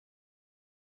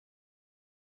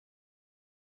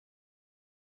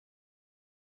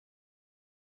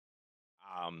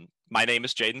My name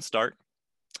is Jaiden Stark,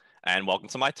 and welcome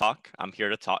to my talk. I'm here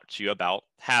to talk to you about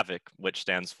H.A.V.O.C, which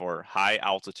stands for High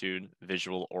Altitude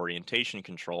Visual Orientation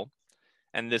Control.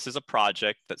 And this is a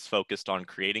project that's focused on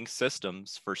creating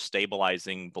systems for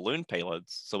stabilizing balloon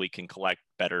payloads so we can collect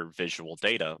better visual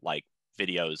data like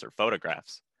videos or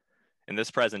photographs. In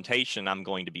this presentation, I'm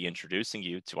going to be introducing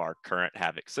you to our current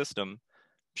H.A.V.O.C system,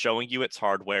 showing you its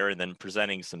hardware, and then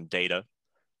presenting some data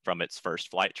from its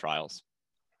first flight trials.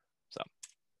 So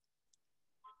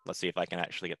let's see if I can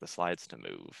actually get the slides to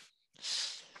move.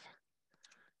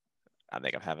 I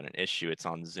think I'm having an issue. It's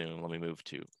on Zoom. Let me move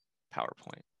to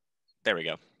PowerPoint. There we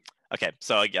go. Okay,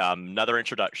 so another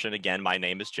introduction. Again, my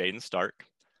name is Jaiden Stark.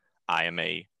 I am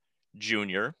a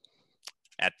junior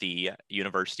at the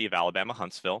University of Alabama,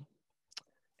 Huntsville,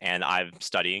 and I'm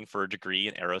studying for a degree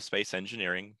in aerospace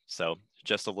engineering. So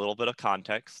just a little bit of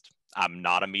context. I'm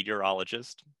not a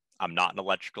meteorologist. I'm not an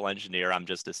electrical engineer. I'm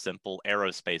just a simple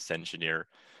aerospace engineer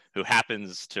who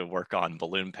happens to work on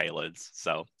balloon payloads.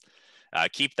 So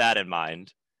keep that in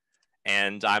mind.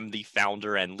 And I'm the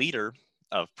founder and leader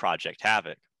of Project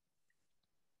H.A.V.O.C.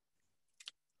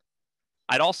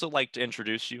 I'd also like to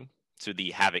introduce you to the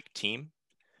H.A.V.O.C team.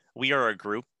 We are a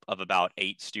group of about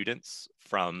 8 students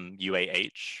from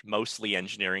UAH, mostly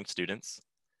engineering students.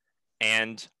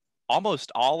 And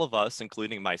almost all of us,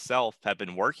 including myself, have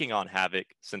been working on H.A.V.O.C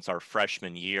since our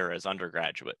freshman year as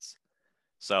undergraduates.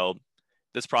 So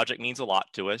this project means a lot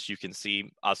to us. You can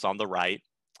see us on the right.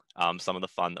 Some of the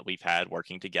fun that we've had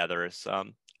working together is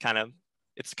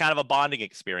it's kind of a bonding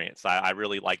experience. I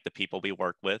really like the people we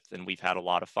work with, and we've had a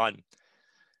lot of fun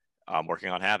working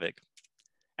on H.A.V.O.C.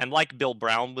 And like Bill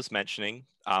Brown was mentioning,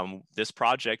 this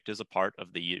project is a part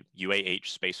of the UAH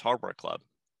Space Hardware Club.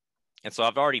 And so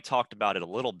I've already talked about it a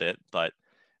little bit, but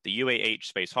the UAH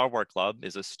Space Hardware Club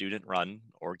is a student-run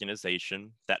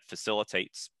organization that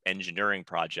facilitates engineering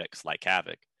projects like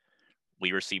H.A.V.O.C.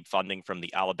 We receive funding from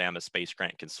the Alabama Space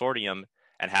Grant Consortium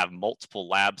and have multiple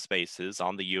lab spaces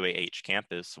on the UAH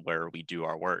campus where we do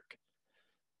our work.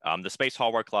 The Space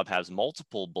Hardware Club has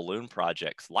multiple balloon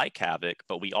projects like H.A.V.O.C,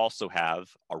 but we also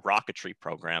have a rocketry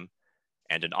program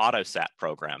and an autosat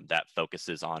program that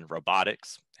focuses on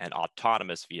robotics and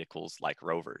autonomous vehicles like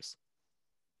rovers.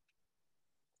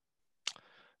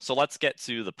 So let's get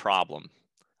to the problem.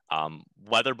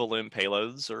 Weather balloon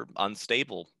payloads are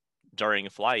unstable during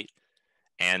flight,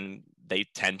 and they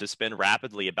tend to spin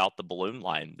rapidly about the balloon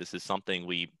line. This is something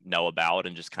we know about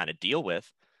and just kind of deal with,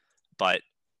 but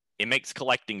it makes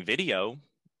collecting video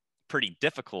pretty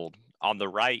difficult. On the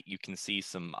right, you can see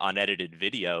some unedited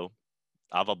video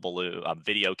of a balloon, a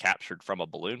video captured from a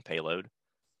balloon payload,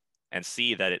 and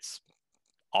see that it's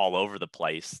all over the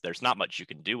place. There's not much you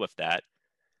can do with that.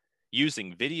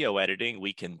 Using video editing,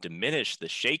 we can diminish the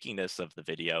shakiness of the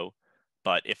video,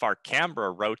 but if our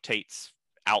camera rotates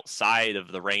outside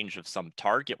of the range of some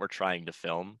target we're trying to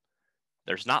film,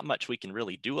 there's not much we can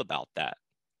really do about that.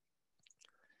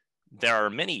 There are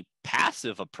many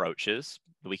passive approaches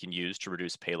that we can use to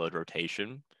reduce payload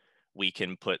rotation. We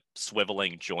can put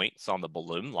swiveling joints on the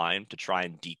balloon line to try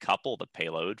and decouple the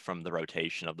payload from the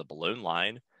rotation of the balloon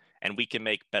line, and we can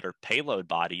make better payload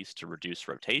bodies to reduce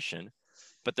rotation.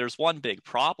 But there's one big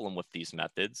problem with these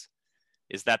methods,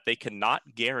 is that they cannot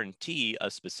guarantee a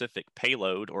specific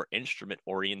payload or instrument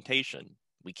orientation.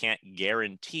 We can't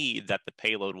guarantee that the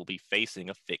payload will be facing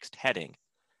a fixed heading,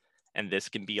 and this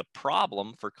can be a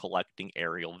problem for collecting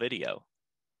aerial video.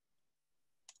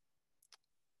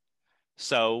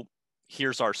 So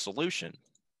here's our solution.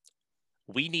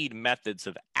 We need methods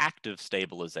of active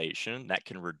stabilization that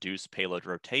can reduce payload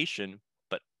rotation,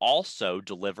 but also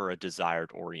deliver a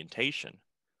desired orientation.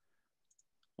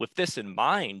 With this in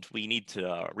mind, we need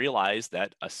to realize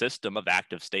that a system of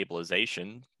active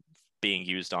stabilization being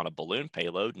used on a balloon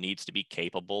payload needs to be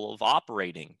capable of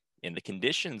operating in the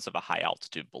conditions of a high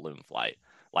altitude balloon flight,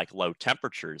 like low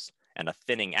temperatures and a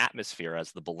thinning atmosphere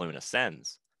as the balloon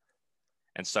ascends.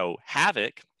 And so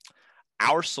H.A.V.O.C,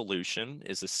 our solution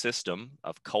is a system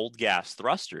of cold gas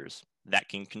thrusters that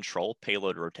can control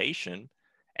payload rotation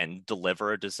and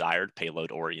deliver a desired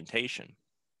payload orientation.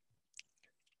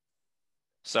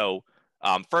 So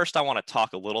first, I want to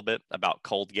talk a little bit about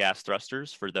cold gas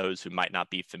thrusters for those who might not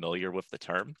be familiar with the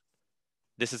term.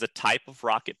 This is a type of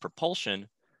rocket propulsion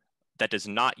that does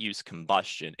not use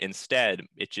combustion. Instead,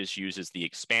 it just uses the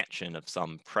expansion of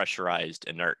some pressurized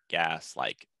inert gas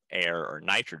like air or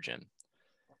nitrogen.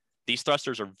 These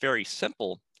thrusters are very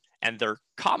simple, and they're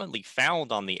commonly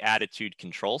found on the attitude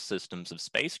control systems of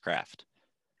spacecraft.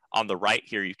 On the right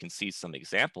here, you can see some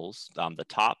examples. The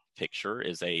top picture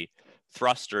is a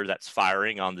thruster that's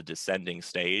firing on the descending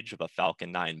stage of a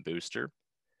Falcon 9 booster.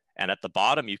 And at the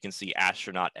bottom, you can see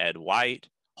astronaut Ed White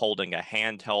holding a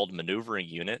handheld maneuvering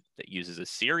unit that uses a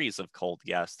series of cold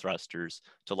gas thrusters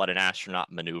to let an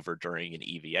astronaut maneuver during an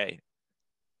EVA.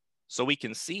 So we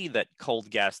can see that cold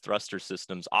gas thruster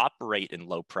systems operate in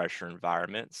low pressure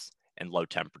environments and low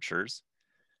temperatures,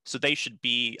 so they should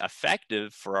be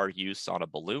effective for our use on a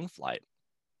balloon flight.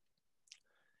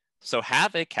 So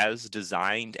H.A.V.O.C has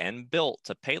designed and built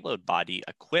a payload body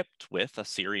equipped with a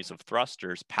series of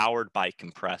thrusters powered by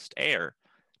compressed air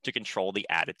to control the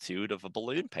attitude of a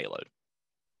balloon payload.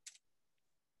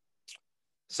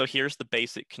 So here's the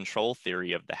basic control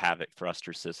theory of the H.A.V.O.C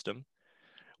thruster system.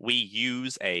 We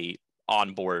use a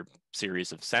onboard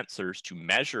series of sensors to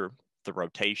measure the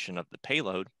rotation of the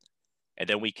payload, and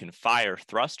then we can fire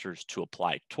thrusters to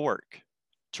apply torque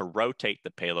to rotate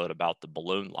the payload about the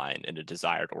balloon line in a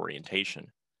desired orientation.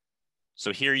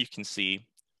 So here you can see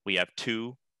we have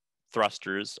two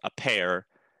thrusters, a pair,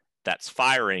 that's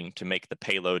firing to make the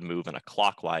payload move in a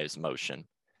clockwise motion.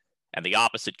 And the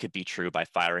opposite could be true by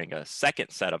firing a second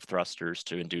set of thrusters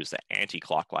to induce an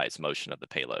anti-clockwise motion of the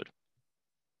payload.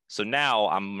 So now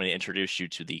I'm going to introduce you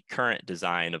to the current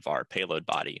design of our payload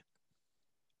body.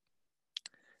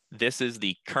 This is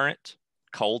the current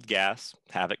cold gas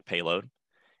H.A.V.O.C payload.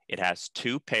 It has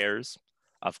two pairs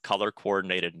of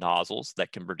color-coordinated nozzles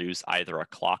that can produce either a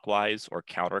clockwise or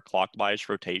counterclockwise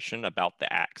rotation about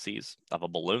the axes of a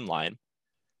balloon line,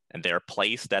 and they're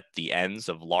placed at the ends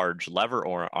of large lever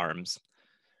arms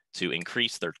to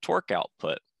increase their torque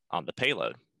output on the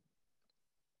payload.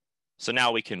 So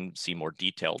now we can see more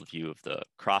detailed view of the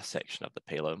cross-section of the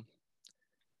payload.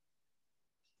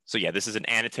 So yeah, this is an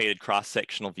annotated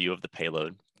cross-sectional view of the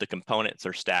payload. The components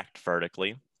are stacked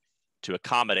vertically to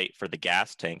accommodate for the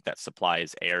gas tank that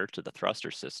supplies air to the thruster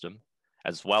system,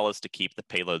 as well as to keep the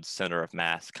payload's center of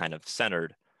mass kind of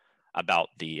centered about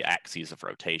the axes of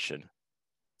rotation.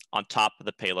 On top of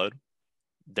the payload,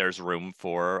 there's room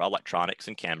for electronics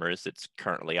and cameras. It's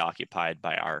currently occupied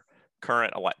by our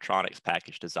current electronics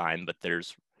package design, but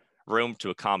there's room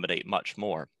to accommodate much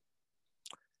more.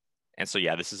 And so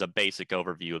yeah, this is a basic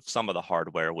overview of some of the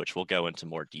hardware, which we'll go into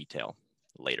more detail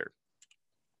later.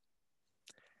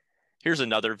 Here's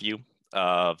another view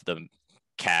of the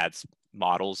CAD's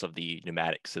models of the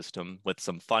pneumatic system with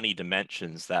some funny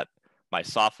dimensions that my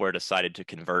software decided to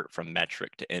convert from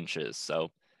metric to inches.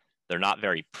 So they're not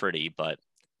very pretty, but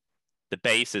the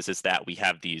basis is that we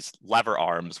have these lever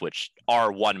arms, which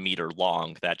are 1 meter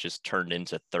long, that just turned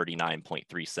into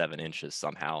 39.37 inches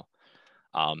somehow.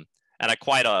 And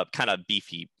quite a kind of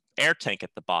beefy air tank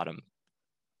at the bottom.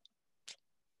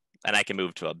 And I can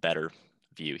move to a better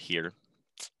view here.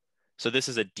 So this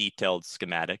is a detailed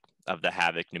schematic of the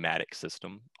H.A.V.O.C pneumatic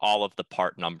system. All of the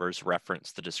part numbers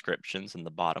reference the descriptions in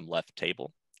the bottom left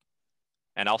table.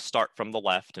 And I'll start from the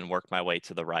left and work my way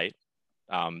to the right,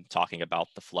 talking about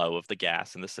the flow of the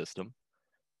gas in the system.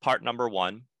 Part number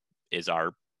 1 is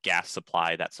our gas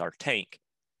supply, that's our tank.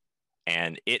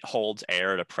 And it holds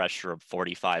air at a pressure of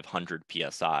 4,500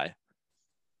 psi.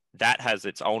 That has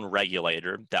its own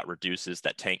regulator that reduces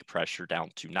that tank pressure down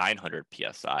to 900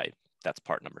 psi. That's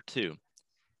part number 2.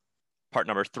 Part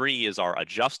number 3 is our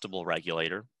adjustable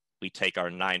regulator. We take our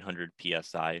 900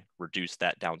 psi, reduce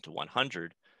that down to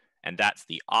 100, and that's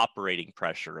the operating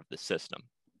pressure of the system.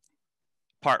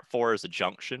 Part 4 is a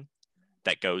junction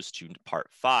that goes to part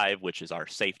 5, which is our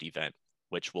safety vent,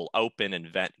 which will open and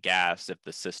vent gas if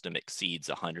the system exceeds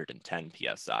 110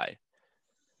 psi.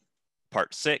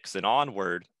 Part 6 and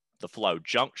onward, the flow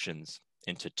junctions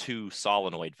into 2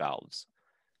 solenoid valves.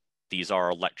 These are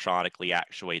electronically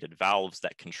actuated valves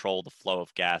that control the flow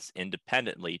of gas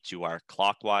independently to our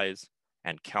clockwise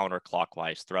and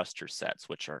counterclockwise thruster sets,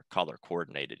 which are color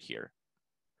coordinated here.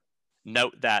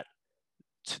 Note that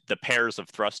the pairs of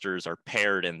thrusters are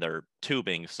paired in their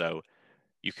tubing, so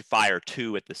you can fire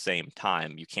 2 at the same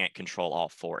time. You can't control all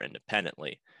 4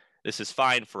 independently. This is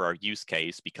fine for our use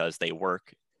case because they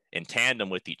work in tandem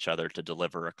with each other to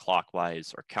deliver a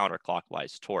clockwise or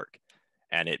counterclockwise torque,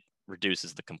 and it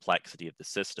reduces the complexity of the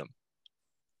system.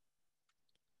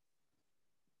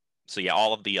 So yeah,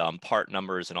 all of the part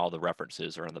numbers and all the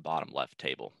references are in the bottom left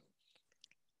table.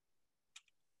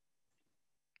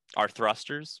 Our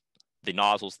thrusters, the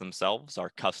nozzles themselves,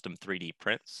 are custom 3D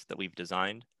prints that we've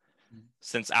designed.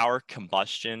 Since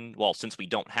we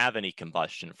don't have any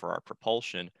combustion for our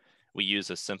propulsion, we use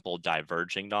a simple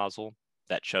diverging nozzle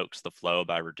that chokes the flow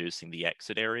by reducing the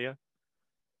exit area.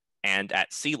 And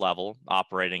at sea level,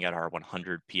 operating at our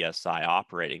 100 psi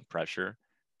operating pressure,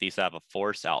 these have a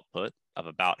force output of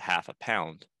about half a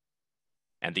pound.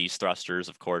 And these thrusters,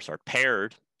 of course, are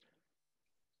paired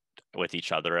with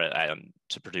each other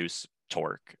to produce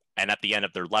torque And at the end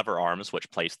of their lever arms,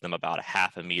 which place them about a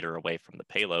half a meter away from the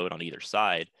payload on either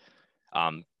side,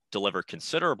 deliver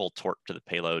considerable torque to the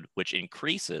payload, which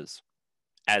increases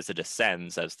as it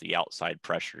ascends as the outside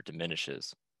pressure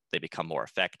diminishes. They become more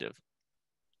effective.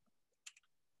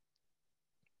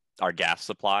 Our gas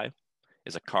supply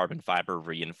is a carbon fiber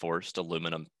reinforced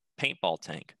aluminum paintball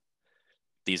tank.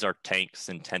 These are tanks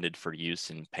intended for use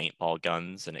in paintball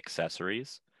guns and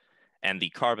accessories. And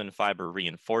the carbon fiber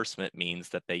reinforcement means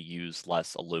that they use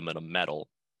less aluminum metal,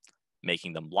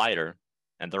 making them lighter,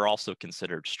 and they're also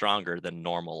considered stronger than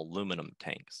normal aluminum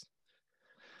tanks.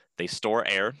 They store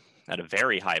air at a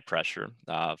very high pressure,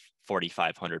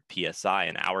 4,500 psi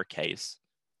in our case.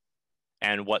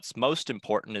 And what's most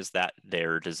important is that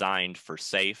they're designed for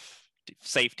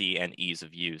safety and ease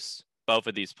of use. Both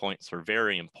of these points are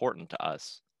very important to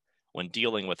us. When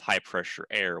dealing with high pressure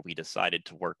air, we decided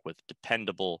to work with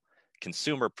dependable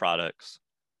consumer products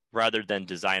rather than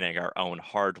designing our own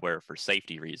hardware for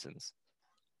safety reasons.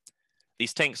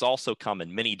 These tanks also come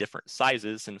in many different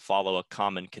sizes and follow a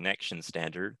common connection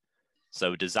standard.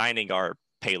 So designing our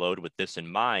payload with this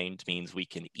in mind means we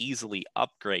can easily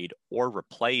upgrade or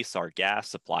replace our gas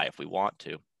supply if we want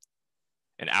to.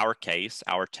 In our case,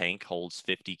 our tank holds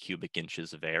 50 cubic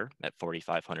inches of air at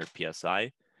 4,500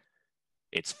 psi.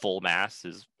 Its full mass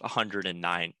is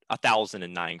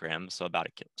 1,009 grams, so about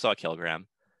a kilogram,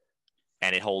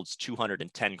 and it holds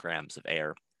 210 grams of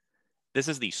air. This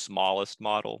is the smallest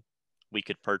model we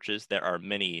could purchase. There are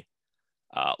many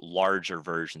larger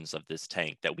versions of this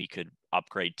tank that we could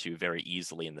upgrade to very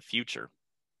easily in the future.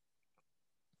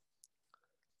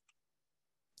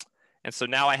 And so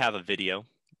now I have a video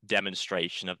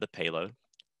demonstration of the payload.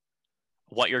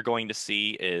 What you're going to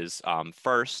see is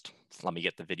first, let me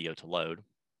get the video to load,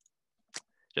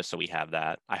 just so we have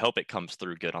that. I hope it comes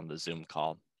through good on the Zoom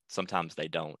call. Sometimes they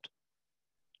don't.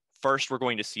 First, we're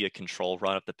going to see a control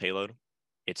run of the payload.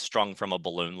 It's strung from a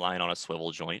balloon line on a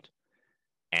swivel joint.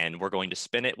 And we're going to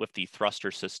spin it with the thruster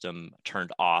system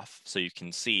turned off so you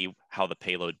can see how the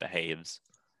payload behaves.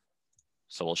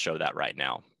 So we'll show that right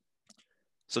now.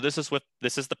 So this is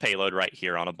the payload right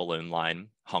here on a balloon line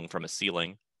hung from a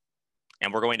ceiling.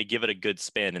 And we're going to give it a good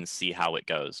spin and see how it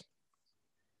goes.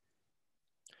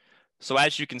 So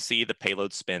as you can see, the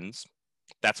payload spins.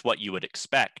 That's what you would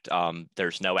expect.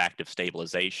 There's no active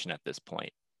stabilization at this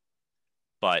point.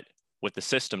 But with the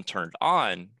system turned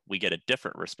on, we get a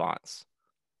different response.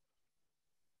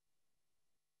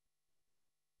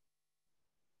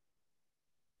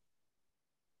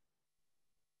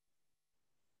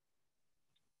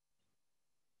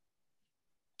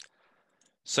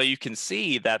 So you can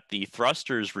see that the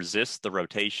thrusters resist the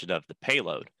rotation of the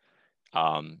payload.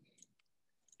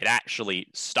 It actually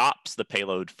stops the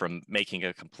payload from making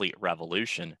a complete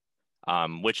revolution,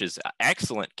 which is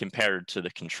excellent compared to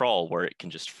the control where it can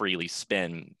just freely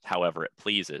spin however it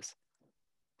pleases.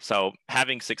 So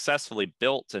having successfully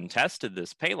built and tested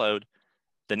this payload,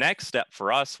 the next step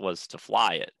for us was to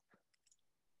fly it.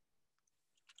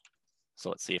 So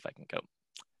let's see if I can go.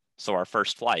 So our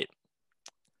first flight.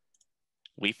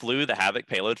 We flew the H.A.V.O.C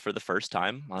payload for the first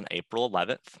time on April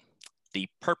 11th. The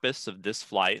purpose of this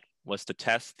flight was to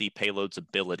test the payload's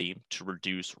ability to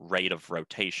reduce rate of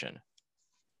rotation.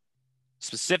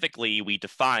 Specifically, we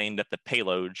defined that the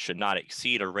payload should not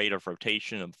exceed a rate of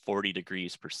rotation of 40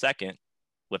 degrees per second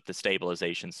with the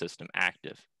stabilization system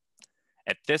active.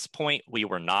 At this point, we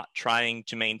were not trying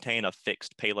to maintain a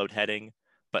fixed payload heading,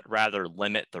 but rather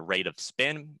limit the rate of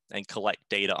spin and collect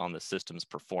data on the system's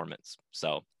performance.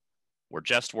 So we're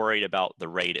just worried about the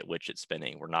rate at which it's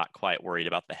spinning. We're not quite worried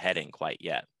about the heading quite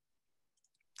yet.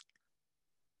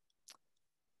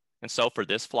 And so for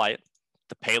this flight,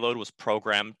 the payload was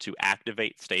programmed to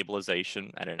activate stabilization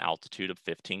at an altitude of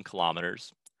 15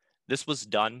 kilometers. This was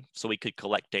done so we could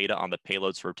collect data on the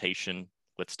payload's rotation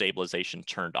with stabilization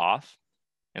turned off,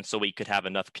 and so we could have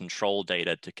enough control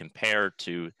data to compare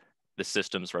to the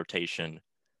system's rotation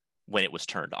when it was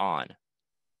turned on.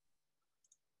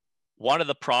 One of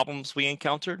the problems we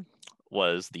encountered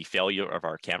was the failure of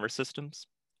our camera systems.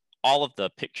 All of the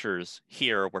pictures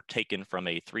here were taken from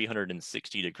a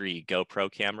 360-degree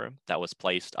GoPro camera that was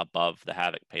placed above the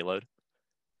H.A.V.O.C payload.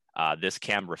 This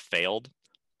camera failed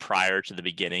prior to the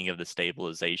beginning of the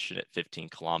stabilization at 15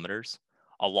 kilometers,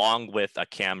 along with a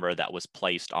camera that was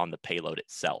placed on the payload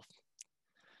itself.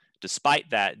 Despite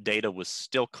that, data was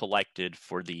still collected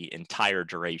for the entire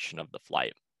duration of the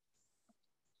flight.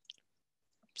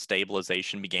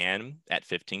 Stabilization began at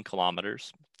 15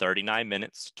 kilometers, 39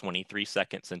 minutes, 23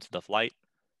 seconds into the flight,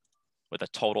 with a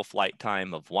total flight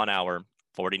time of 1 hour,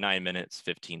 49 minutes,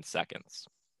 15 seconds.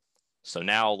 So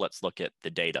now let's look at the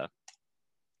data.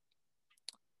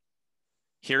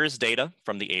 Here is data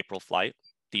from the April flight.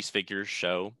 These figures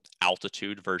show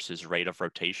altitude versus rate of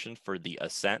rotation for the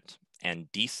ascent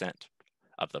and descent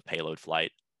of the payload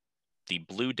flight. The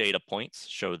blue data points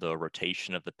show the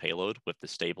rotation of the payload with the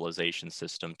stabilization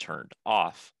system turned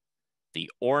off. The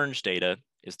orange data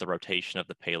is the rotation of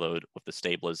the payload with the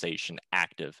stabilization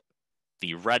active.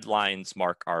 The red lines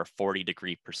mark our 40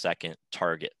 degree per second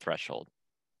target threshold.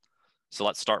 So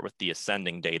let's start with the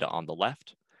ascending data on the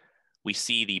left. We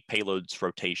see the payload's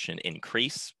rotation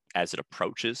increase as it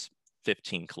approaches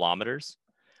 15 kilometers.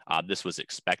 This was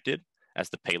expected as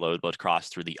the payload would cross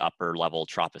through the upper level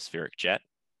tropospheric jet.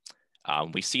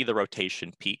 We see the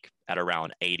rotation peak at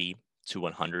around 80 to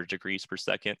 100 degrees per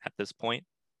second at this point.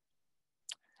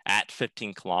 At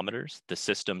 15 kilometers, the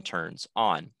system turns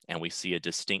on, and we see a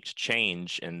distinct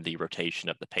change in the rotation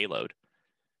of the payload.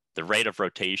 The rate of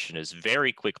rotation is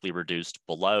very quickly reduced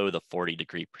below the 40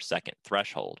 degree per second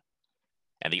threshold,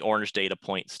 and the orange data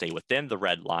points stay within the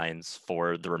red lines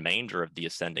for the remainder of the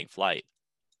ascending flight.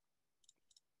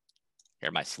 Here,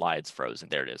 my slide's frozen.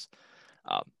 There it is.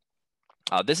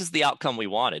 This is the outcome we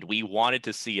wanted. We wanted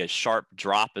to see a sharp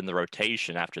drop in the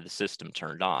rotation after the system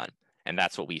turned on. And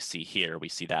that's what we see here. We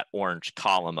see that orange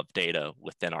column of data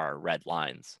within our red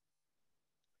lines.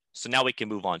 So now we can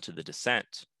move on to the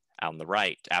descent on the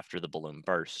right after the balloon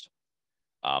burst.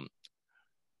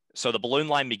 So the balloon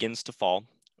line begins to fall.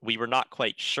 We were not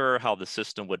quite sure how the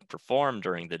system would perform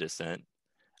during the descent.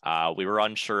 We were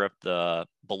unsure if the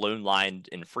balloon line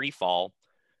in free fall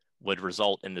would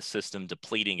result in the system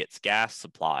depleting its gas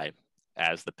supply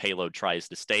as the payload tries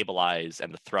to stabilize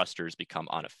and the thrusters become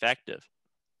ineffective.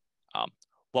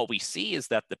 What we see is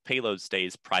that the payload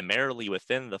stays primarily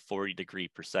within the 40 degree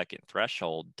per second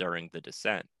threshold during the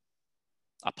descent.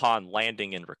 Upon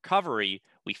landing and recovery,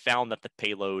 we found that the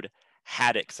payload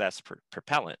had excess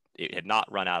propellant. It had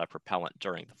not run out of propellant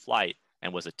during the flight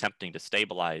and was attempting to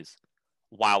stabilize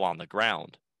while on the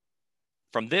ground.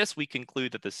 From this, we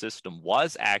conclude that the system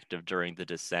was active during the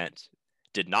descent,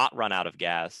 did not run out of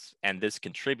gas, and this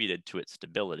contributed to its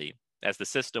stability, as the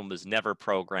system was never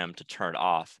programmed to turn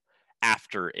off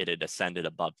after it had ascended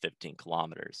above 15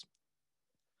 kilometers.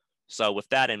 So with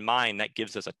that in mind, that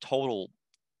gives us a total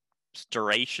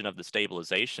duration of the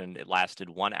stabilization. It lasted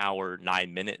 1 hour,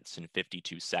 9 minutes, and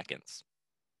 52 seconds.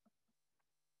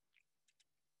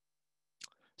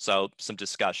 So some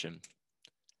discussion.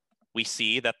 We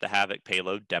see that the H.A.V.O.C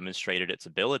payload demonstrated its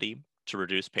ability to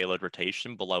reduce payload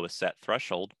rotation below a set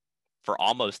threshold for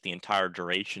almost the entire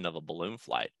duration of a balloon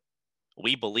flight.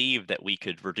 We believe that we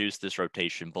could reduce this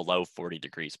rotation below 40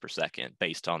 degrees per second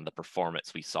based on the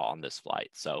performance we saw on this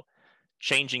flight. So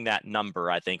changing that number,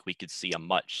 I think we could see a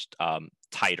much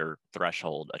tighter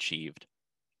threshold achieved.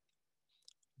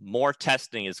 More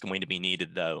testing is going to be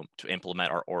needed, though, to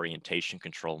implement our orientation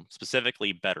control,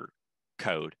 specifically better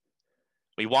code.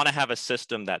 We want to have a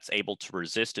system that's able to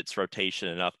resist its rotation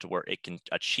enough to where it can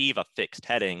achieve a fixed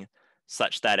heading,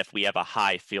 such that if we have a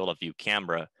high field of view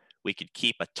camera, we could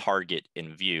keep a target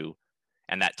in view,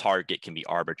 and that target can be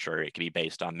arbitrary. It can be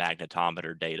based on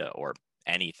magnetometer data or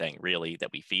anything really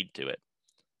that we feed to it.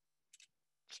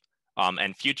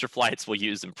 And future flights will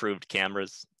use improved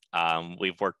cameras.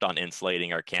 We've worked on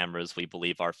insulating our cameras. We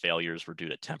believe our failures were due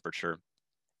to temperature,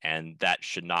 and that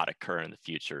should not occur in the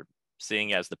future.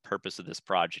 Seeing as the purpose of this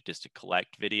project is to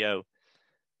collect video,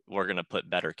 we're going to put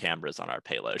better cameras on our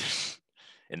payload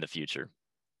in the future.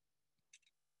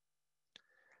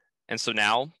 And so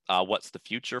now, what's the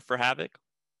future for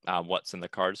H.A.V.O.C? What's in the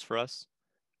cards for us?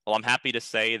 Well, I'm happy to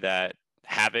say that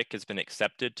H.A.V.O.C has been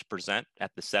accepted to present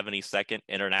at the 72nd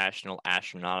International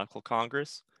Astronautical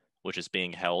Congress, which is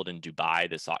being held in Dubai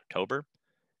this October.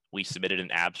 We submitted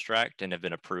an abstract and have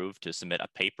been approved to submit a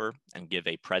paper and give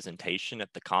a presentation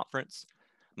at the conference.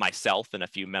 Myself and a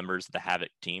few members of the H.A.V.O.C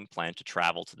team plan to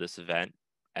travel to this event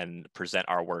and present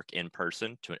our work in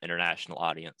person to an international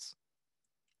audience.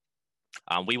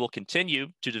 We will continue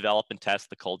to develop and test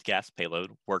the cold gas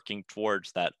payload, working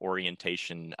towards that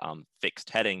orientation fixed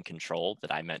heading control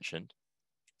that I mentioned.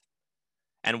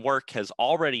 And work has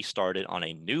already started on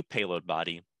a new payload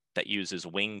body that uses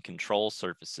wing control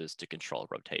surfaces to control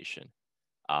rotation.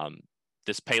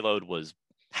 This payload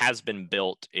has been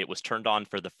built. It was turned on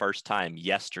for the first time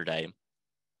yesterday.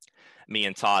 Me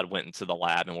and Todd went into the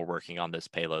lab and we're working on this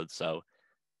payload. So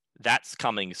that's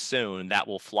coming soon. That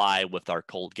will fly with our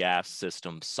cold gas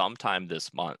system sometime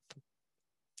this month,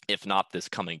 if not this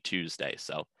coming Tuesday.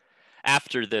 So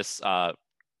after this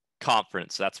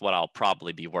conference, that's what I'll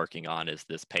probably be working on, is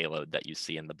this payload that you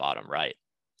see in the bottom right.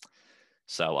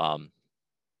 So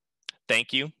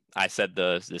thank you. I said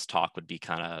this talk would be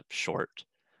kind of short,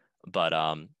 but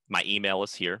my email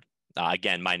is here.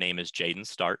 Again, my name is Jaiden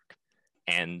Stark,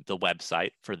 and the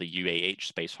website for the UAH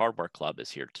Space Hardware Club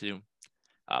is here too.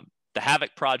 The H.A.V.O.C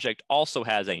project also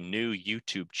has a new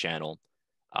YouTube channel.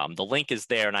 The link is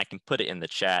there, and I can put it in the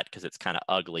chat because it's kind of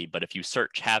ugly, but if you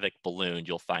search H.A.V.O.C Balloon,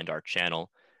 you'll find our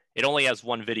channel. It only has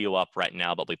one video up right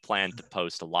now, but we plan to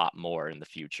post a lot more in the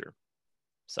future.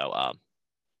 So,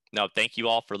 no, thank you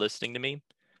all for listening to me.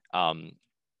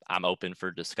 I'm open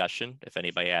for discussion if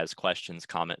anybody has questions,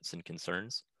 comments, and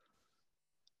concerns.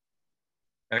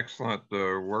 Excellent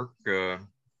work,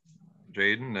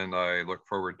 Jaiden, and I look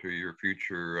forward to your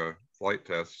future flight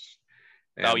tests.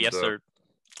 And, oh, yes, sir.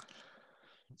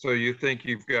 So you think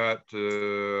you've got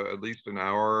at least an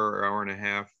hour and a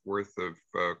half worth of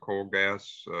coal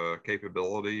gas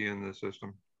capability in the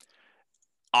system?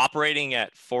 Operating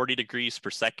at 40 degrees per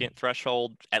second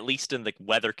threshold, at least in the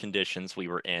weather conditions we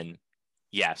were in,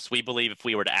 yes, we believe if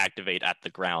we were to activate at the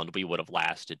ground, we would have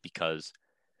lasted, because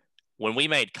when we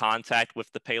made contact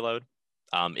with the payload,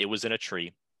 it was in a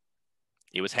tree.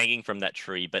 It was hanging from that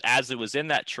tree, but as it was in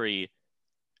that tree,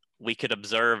 we could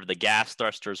observe the gas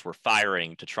thrusters were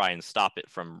firing to try and stop it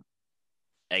from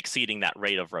exceeding that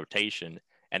rate of rotation.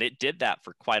 And it did that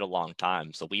for quite a long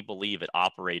time. So we believe it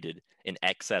operated in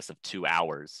excess of 2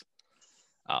 hours.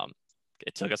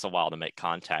 It took us a while to make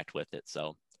contact with it.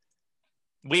 So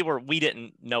we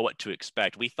didn't know what to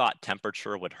expect. We thought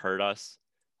temperature would hurt us.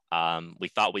 We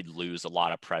thought we'd lose a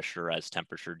lot of pressure as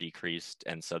temperature decreased,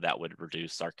 and so that would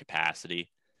reduce our capacity.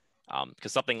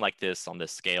 Because something like this on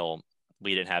this scale,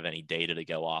 we didn't have any data to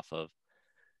go off of.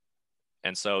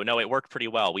 And so, no, it worked pretty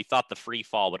well. We thought the free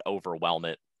fall would overwhelm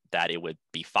it, that it would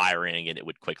be firing and it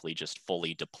would quickly just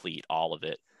fully deplete all of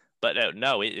it. But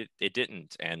no, it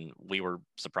didn't, and we were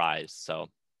surprised. So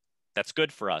that's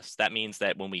good for us. That means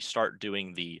that when we start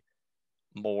doing the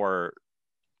more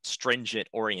stringent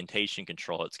orientation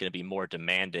control, it's going to be more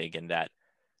demanding, and that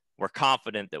we're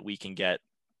confident that we can get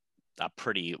a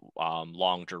pretty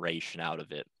long duration out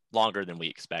of it, longer than we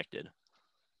expected.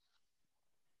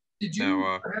 Did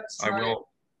you perhaps try? I will.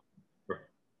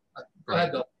 Go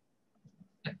ahead, Bill.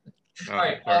 All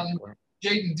right,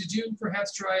 Jaiden, did you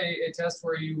perhaps try a test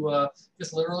where you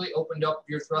just literally opened up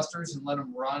your thrusters and let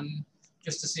them run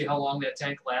just to see how long that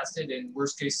tank lasted in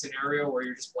worst case scenario where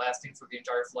you're just blasting for the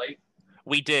entire flight?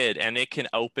 We did, and it can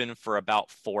open for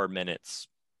about 4 minutes,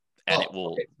 and it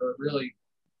will. Okay, so really,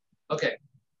 okay.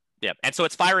 Yeah, and so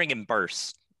it's firing in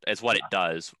bursts is what it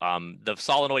does. The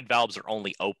solenoid valves are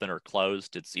only open or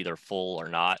closed. It's either full or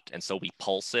not, and so we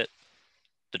pulse it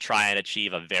to try and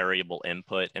achieve a variable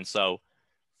input. And so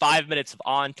 5 minutes of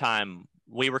on time,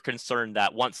 we were concerned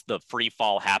that once the free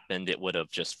fall happened, it would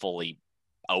have just fully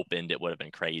opened. It would have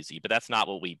been crazy, but that's not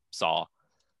what we saw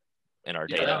in our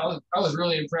data. I was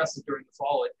really impressed that during the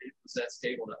fall it was that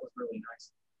stable. That was really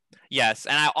nice. Yes,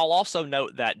 and I'll also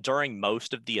note that during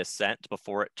most of the ascent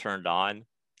before it turned on,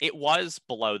 it was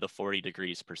below the 40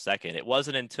 degrees per second. It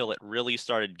wasn't until it really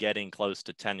started getting close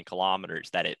to 10 kilometers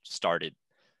that it started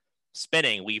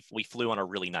spinning. We flew on a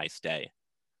really nice day.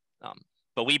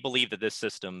 But we believe that this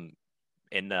system,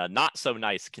 in not so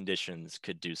nice conditions,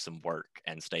 could do some work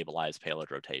and stabilize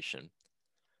payload rotation.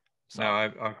 So. Now,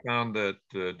 I found that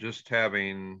just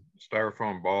having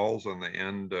styrofoam balls on the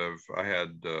end of, I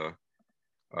had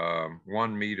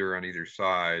 1 meter on either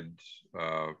side,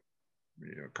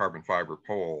 carbon fiber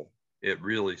pole, it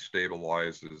really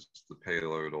stabilizes the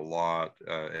payload a lot.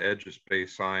 Edge of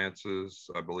Space Sciences,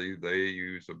 I believe they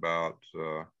use about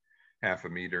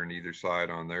 0.5 meter on either side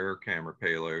on their camera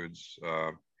payloads.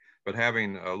 But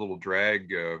having a little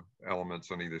drag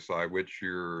elements on either side, which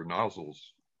your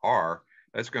nozzles are,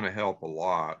 that's going to help a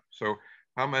lot. So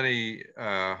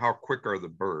how quick are the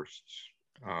bursts?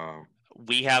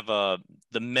 We have the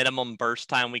minimum burst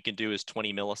time we can do is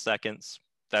 20 milliseconds.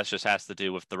 That just has to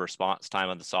do with the response time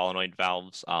of the solenoid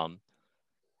valves.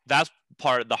 That's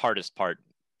the hardest part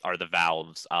are the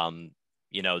valves.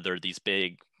 They're these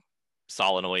big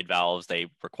solenoid valves. They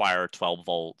require 12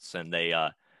 volts and they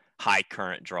high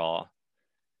current draw.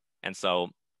 And so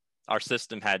our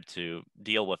system had to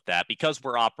deal with that because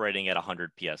we're operating at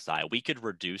 100 PSI. We could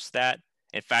reduce that.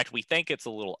 In fact, we think it's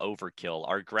a little overkill.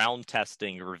 Our ground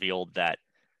testing revealed that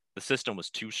the system was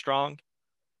too strong.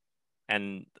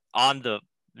 And on the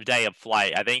day of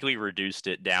flight, I think we reduced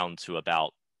it down to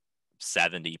about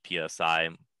 70 PSI.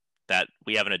 That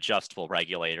we have an adjustable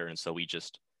regulator, and so we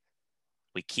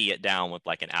key it down with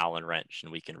like an Allen wrench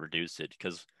and we can reduce it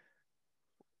because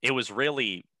it was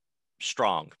really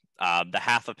strong. The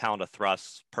 0.5 pound of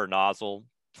thrust per nozzle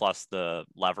plus the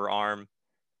lever arm,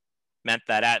 meant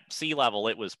that at sea level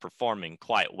it was performing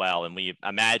quite well, and we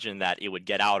imagined that it would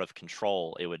get out of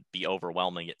control. It would be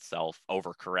overwhelming itself,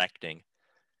 overcorrecting,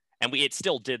 and it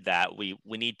still did that. We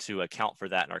need to account for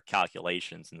that in our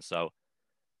calculations, and so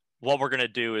what we're going to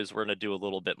do is we're going to do a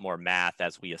little bit more math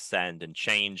as we ascend and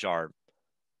change our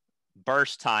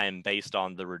burst time based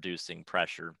on the reducing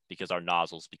pressure because our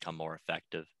nozzles become more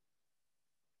effective.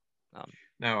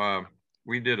 Now,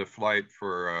 we did a flight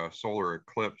for a solar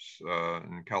eclipse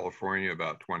in California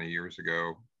about 20 years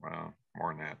ago,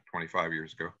 more than that, 25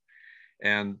 years ago.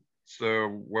 And so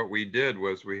what we did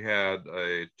was we had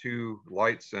two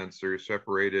light sensors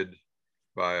separated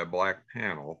by a black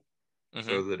panel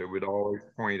so that it would always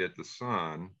point at the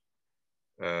sun.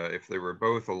 If they were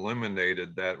both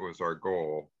illuminated, that was our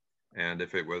goal. And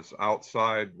if it was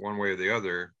outside one way or the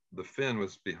other, the fin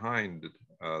was behind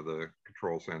the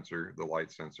control sensor, the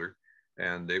light sensor,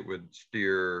 and it would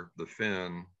steer the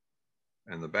fin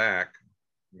and the back,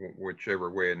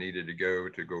 whichever way it needed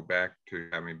to go back to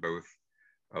having both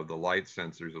of the light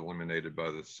sensors illuminated by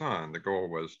the sun. The goal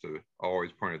was to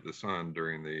always point at the sun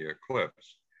during the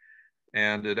eclipse.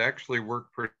 And it actually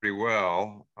worked pretty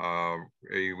well.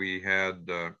 We had,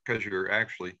 because you're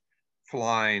actually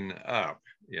flying up,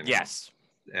 you know. Yes.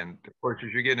 And of course,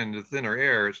 as you get into thinner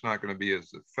air, it's not going to be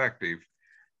as effective.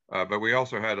 But we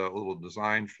also had a little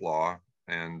design flaw.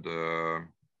 And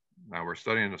now we're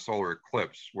studying a solar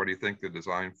eclipse. What do you think the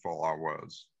design flaw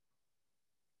was?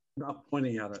 Not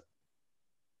pointing at it.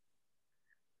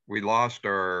 We lost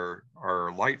our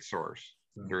light source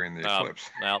during the eclipse.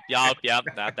 Well, yeah,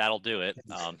 that'll do it.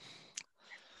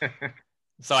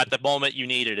 So at the moment you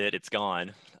needed it, it's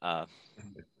gone.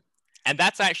 And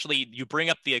that's actually, you bring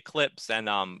up the eclipse, and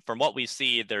from what we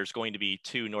see, there's going to be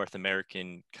two North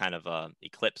American kind of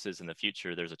eclipses in the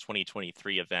future. There's a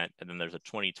 2023 event, and then there's a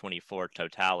 2024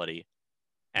 totality.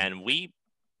 And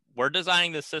we're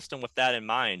designing the system with that in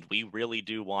mind. We really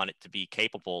do want it to be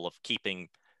capable of keeping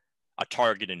a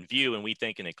target in view, and we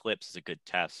think an eclipse is a good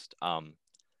test.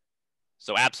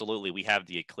 So absolutely, we have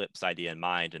the eclipse idea in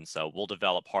mind, and so we'll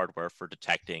develop hardware for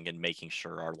detecting and making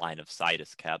sure our line of sight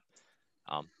is kept.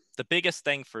 The biggest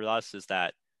thing for us is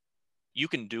that you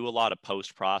can do a lot of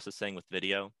post-processing with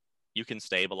video. You can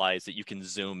stabilize it. You can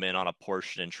zoom in on a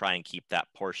portion and try and keep that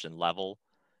portion level.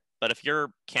 But if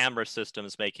your camera system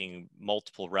is making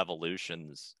multiple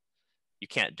revolutions, you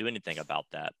can't do anything about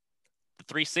that. The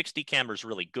 360 camera is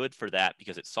really good for that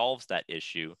because it solves that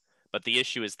issue. But the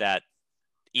issue is that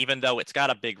even though it's got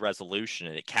a big resolution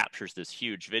and it captures this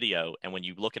huge video, and when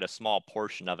you look at a small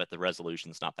portion of it, the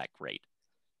resolution's not that great.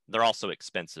 They're also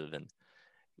expensive, and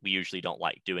we usually don't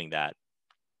like doing that.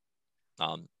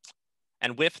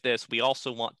 And with this, we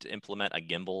also want to implement a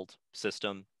gimbal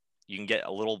system. You can get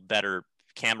a little better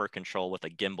camera control with a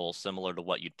gimbal similar to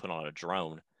what you'd put on a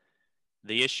drone.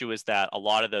 The issue is that a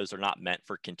lot of those are not meant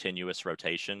for continuous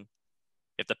rotation.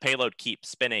 If the payload keeps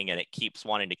spinning and it keeps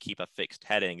wanting to keep a fixed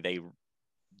heading,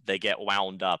 they get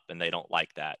wound up, and they don't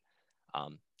like that.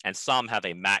 And some have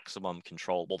a maximum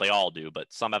control. Well, they all do,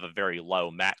 but some have a very low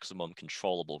maximum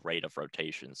controllable rate of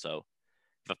rotation. So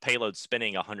if a payload's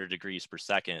spinning 100 degrees per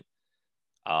second,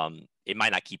 it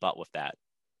might not keep up with that.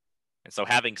 And so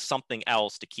having something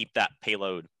else to keep that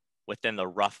payload within the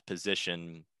rough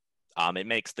position, it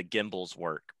makes the gimbals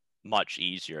work much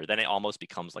easier. Then it almost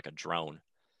becomes like a drone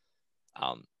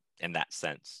in that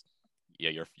sense.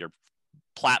 Yeah, your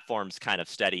platform's kind of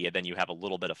steady, and then you have a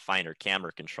little bit of finer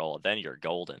camera control, and then you're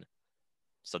golden.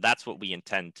 So that's what we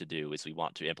intend to do, is we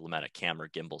want to implement a camera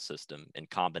gimbal system in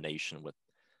combination with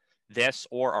this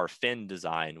or our fin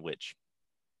design, which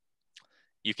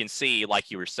you can see,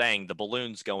 like you were saying, the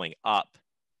balloon's going up.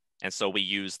 And so we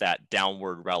use that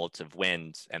downward relative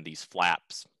wind and these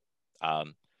flaps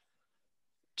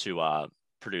to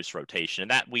produce rotation.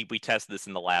 And that we tested this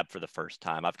in the lab for the first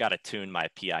time. I've got to tune my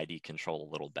PID control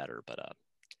a little better, but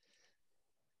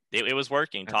it was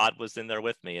working. Todd was in there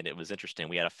with me, and it was interesting.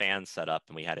 We had a fan set up,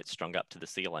 and we had it strung up to the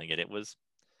ceiling, and it was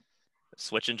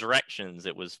switching directions.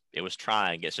 It was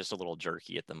trying. It's just a little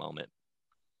jerky at the moment.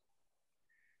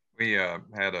 We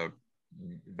had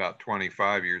about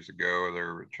 25 years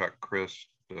ago, Chuck Christ,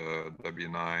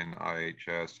 W9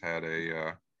 IHS, had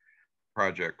a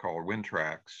project called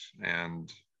WindTrax,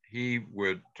 and he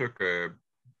took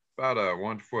about a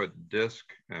 1 foot disc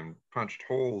and punched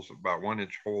holes, about 1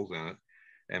 inch holes in it,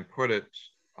 and put it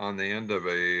on the end of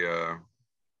a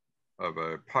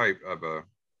pipe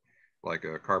like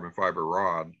a carbon fiber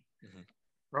rod,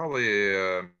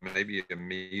 probably maybe a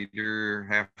meter,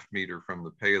 half meter from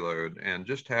the payload, and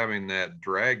just having that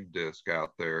drag disc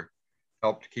out there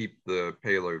helped keep the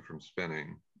payload from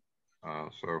spinning.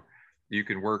 So you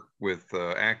can work with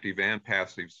active and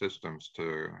passive systems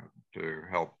to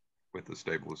help with the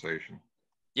stabilization.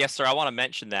 Yes, sir. I want to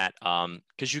mention that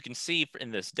because you can see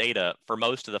in this data, for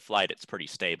most of the flight, it's pretty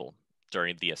stable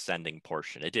during the ascending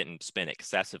portion. It didn't spin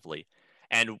excessively.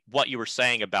 And what you were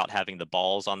saying about having the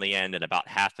balls on the end and about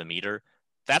 1/2 meter,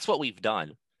 that's what we've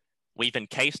done. We've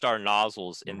encased our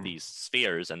nozzles in these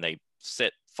spheres and they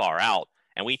sit far out.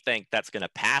 And we think that's going to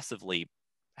passively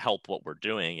help what we're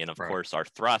doing. And of course, our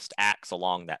thrust acts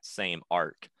along that same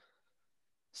arc.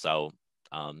 So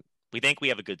we think we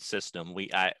have a good system.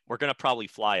 We're going to probably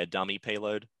fly a dummy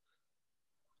payload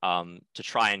to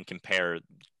try and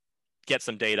get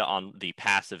some data on the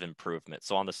passive improvement.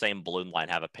 So on the same balloon line,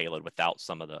 have a payload without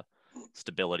some of the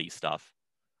stability stuff,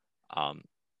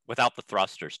 without the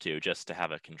thrusters too, just to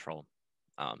have a control.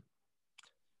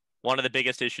 One of the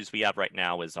biggest issues we have right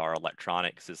now is our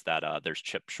electronics, is that there's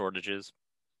chip shortages,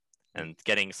 and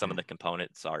getting some of the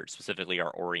components, specifically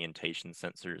our orientation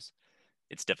sensors,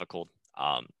 it's difficult.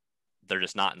 They're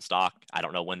just not in stock. I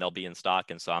don't know when they'll be in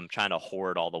stock, and so I'm trying to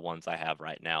hoard all the ones I have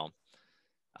right now.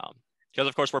 Because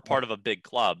of course we're part of a big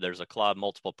club. There's a club,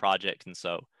 multiple projects, and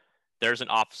so there's an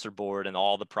officer board, and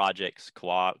all the projects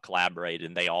collaborate,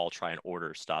 and they all try and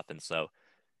order stuff, and so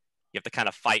you have to kind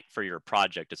of fight for your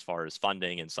project as far as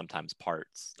funding and sometimes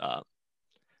parts.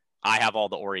 I have all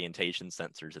the orientation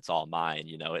sensors. It's all mine.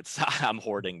 You know, I'm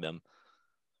hoarding them.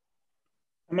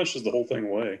 How much does the whole thing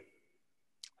weigh?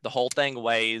 The whole thing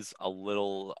weighs a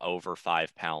little over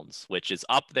 5 pounds, which is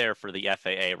up there for the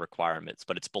FAA requirements,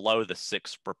 but it's below the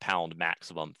 6 per pound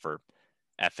maximum for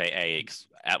FAA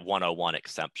at 101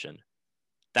 exemption.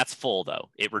 That's full though.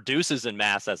 It reduces in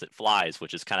mass as it flies,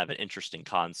 which is kind of an interesting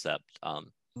concept.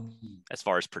 As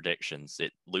far as predictions,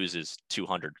 it loses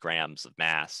 200 grams of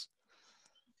mass.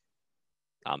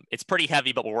 It's pretty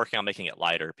heavy, but we're working on making it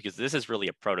lighter because this is really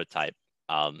a prototype.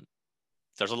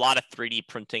 There's a lot of 3D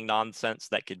printing nonsense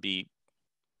that could be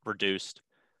reduced.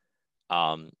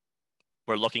 We're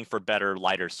looking for better,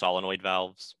 lighter solenoid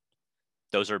valves.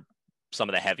 Those are some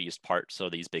of the heaviest parts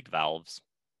of these big valves.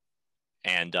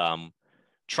 And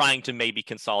trying to maybe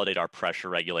consolidate our pressure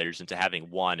regulators into having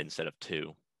 1 instead of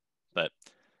 2. But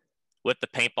with the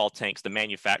paintball tanks, the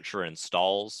manufacturer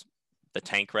installs the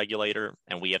tank regulator,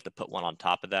 and we have to put 1 on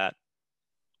top of that.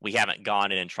 We haven't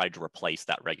gone in and tried to replace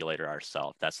that regulator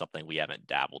ourselves. That's something we haven't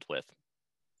dabbled with.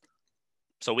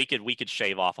 So we could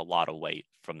shave off a lot of weight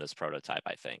from this prototype,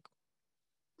 I think.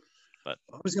 But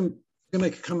I was going to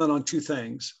make a comment on 2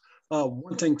 things.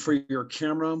 One thing for your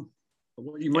camera,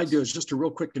 what you might do is just a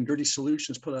real quick and dirty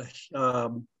solution is put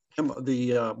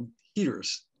the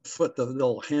heaters, the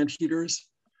little hand heaters.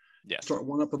 Yes. Start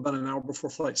one up about an hour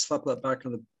before flight. Slap that back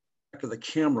on the back of the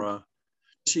camera,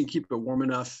 so you can keep it warm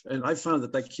enough. And I found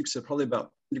that keeps it probably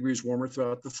about 10 degrees warmer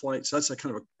throughout the flight. So that's a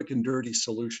kind of a quick and dirty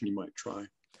solution you might try.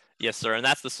 Yes, sir. And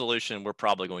that's the solution we're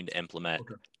probably going to implement.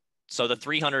 Okay. So the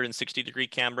 360-degree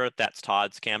camera, that's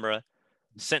Todd's camera.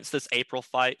 Since this April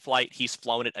flight, he's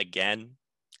flown it again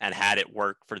and had it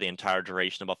work for the entire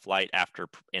duration of a flight after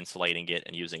insulating it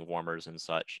and using warmers and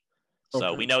such.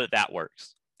 So we know that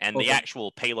works. And the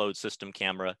actual payload system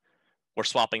camera, we're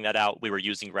swapping that out. We were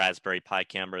using Raspberry Pi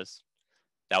cameras.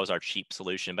 That was our cheap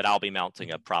solution, but I'll be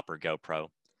mounting a proper GoPro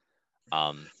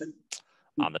on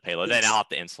the payload. Then I'll have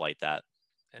to insulate that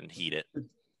and heat it.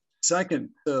 Second,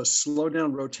 the slow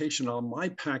down rotation on my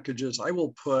packages, I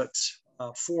will put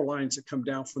 4 lines that come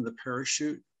down from the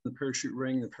parachute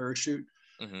ring, the parachute.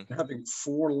 Having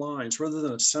 4 lines rather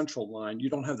than a central line, you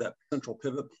don't have that central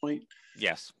pivot point.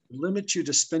 Yes. Limit you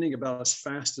to spinning about as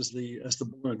fast as the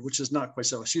balloon, which is not quite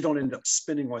so. So you don't end up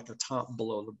spinning like the top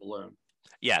below the balloon.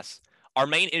 Yes. Our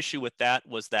main issue with that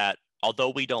was that although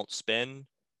we don't spin,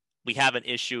 we have an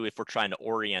issue if we're trying to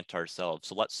orient ourselves.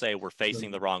 So let's say we're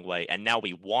facing the wrong way and now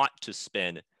we want to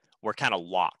spin, we're kind of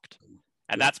locked.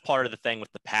 And that's part of the thing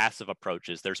with the passive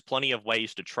approaches. There's plenty of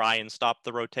ways to try and stop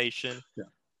the rotation.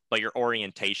 But your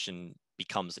orientation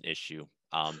becomes an issue.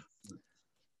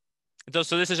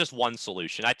 So this is just one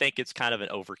solution. I think it's kind of an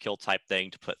overkill type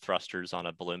thing to put thrusters on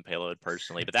a balloon payload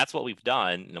personally, but that's what we've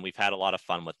done, and we've had a lot of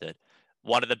fun with it.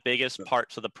 One of the biggest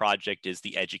parts of the project is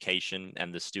the education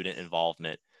and the student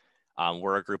involvement.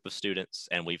 We're a group of students,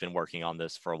 and we've been working on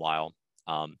this for a while.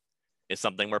 It's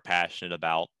something we're passionate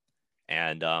about,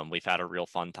 and we've had a real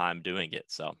fun time doing it.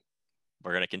 So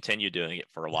we're going to continue doing it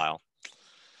for a while.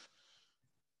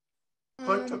 I'd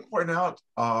like to point out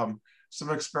some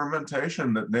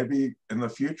experimentation that maybe in the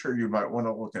future you might want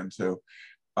to look into.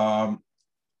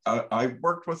 I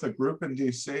worked with a group in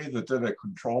DC that did a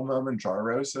control moment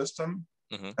gyro system,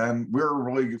 and we were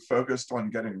really focused on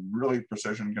getting really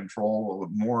precision control with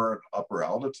more upper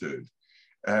altitude.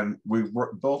 And we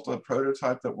built a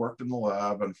prototype that worked in the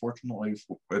lab. Unfortunately,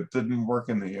 it didn't work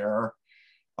in the air.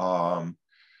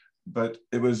 But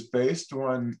it was based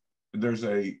on, there's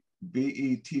a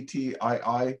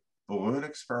BETTII balloon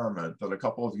experiment that a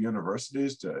couple of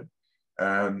universities did.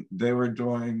 And they were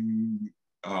doing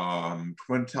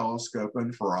twin telescope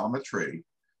interferometry,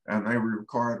 and they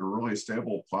required a really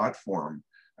stable platform,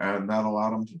 and that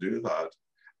allowed them to do that.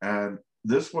 And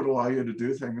this would allow you to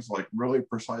do things like really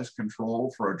precise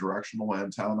control for a directional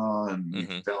antenna, and you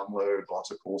can download lots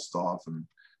of cool stuff and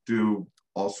do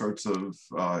all sorts of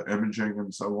imaging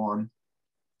and so on.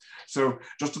 So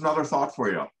just another thought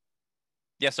for you.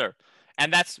 Yes, sir.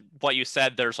 And that's what you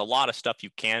said. There's a lot of stuff you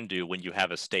can do when you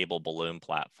have a stable balloon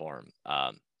platform.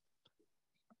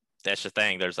 That's the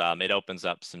thing. There's it opens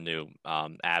up some new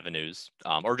avenues,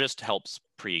 or just helps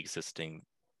pre-existing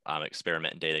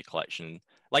experiment and data collection,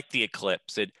 like the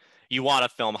eclipse. You want to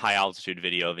film high altitude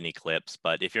video of an eclipse,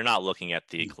 but if you're not looking at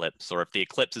the eclipse, or if the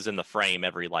eclipse is in the frame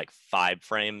every like 5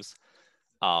 frames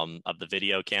of the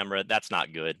video camera, that's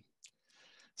not good.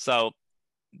 So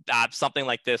something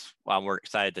like this, we're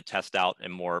excited to test out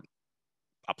in more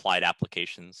applied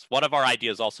applications. One of our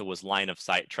ideas also was line of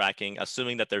sight tracking,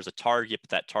 assuming that there's a target, but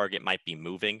that target might be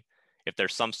moving. If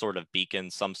there's some sort of beacon,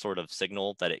 some sort of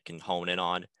signal that it can hone in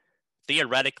on,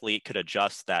 theoretically it could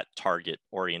adjust that target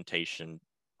orientation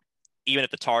even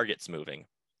if the target's moving.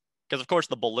 Because of course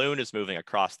the balloon is moving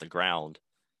across the ground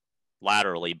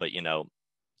laterally, but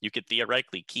you could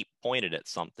theoretically keep pointed at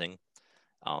something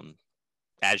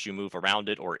as you move around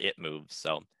it, or it moves.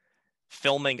 So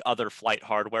filming other flight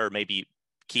hardware, maybe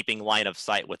keeping line of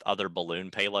sight with other balloon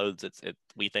payloads,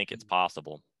 we think it's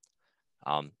possible.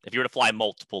 If you were to fly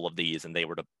multiple of these and they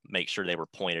were to make sure they were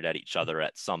pointed at each other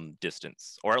at some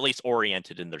distance, or at least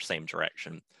oriented in their same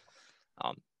direction,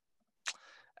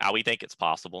 we think it's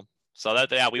possible. So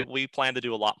we plan to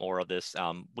do a lot more of this.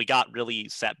 We got really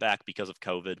set back because of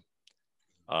COVID.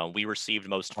 We received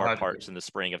most of our parts in the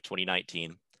spring of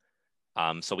 2019.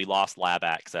 So we lost lab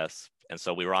access. And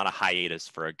so we were on a hiatus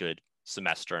for a good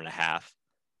semester and a half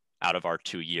out of our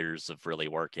 2 years of really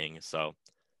working. So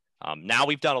now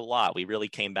we've done a lot. We really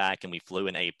came back and we flew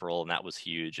in April, and that was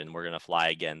huge. And we're going to fly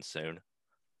again soon.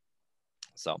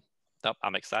 So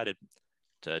I'm excited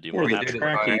to do more.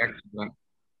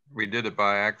 We did it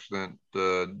by accident,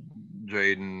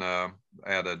 Jaiden,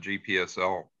 at a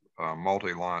GPSL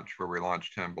multi-launch where we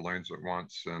launched 10 balloons at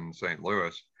once in St.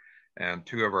 Louis. And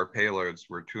 2 of our payloads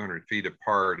were 200 feet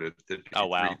apart at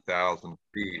 53,000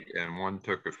 feet, and one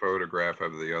took a photograph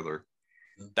of the other.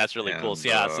 That's really cool. So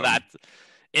yeah, so that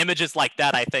images like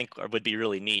that, I think, would be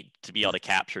really neat to be able to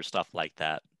capture stuff like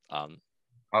that.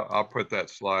 I'll put that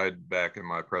slide back in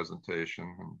my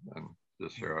presentation and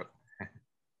just show it.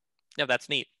 Yeah, that's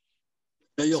neat.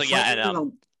 Yeah,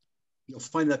 you'll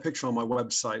find that picture on my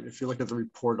website if you look at the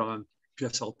report on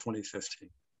PSL 2015.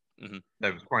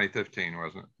 That was 2015,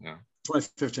 wasn't it? Yeah.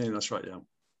 2015, that's right, yeah.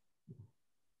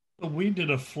 We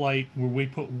did a flight where we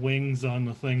put wings on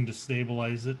the thing to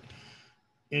stabilize it,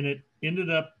 and it ended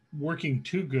up working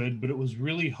too good, but it was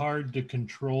really hard to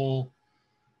control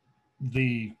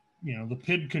the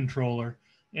PID controller,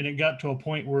 and it got to a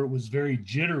point where it was very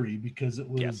jittery because it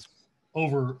was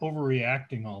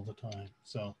overreacting all the time.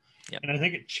 So, and I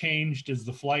think it changed as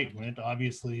the flight went,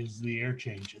 obviously, as the air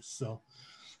changes. So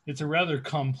it's a rather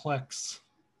complex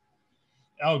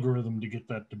algorithm to get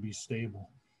that to be stable.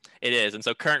 It is. And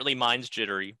so currently mine's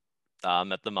jittery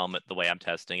at the moment, the way I'm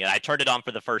testing it. I turned it on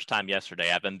for the first time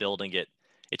yesterday. I've been building it.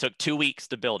 It took 2 weeks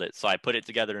to build it. So I put it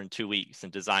together in 2 weeks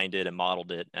and designed it and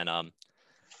modeled it. And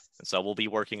so we'll be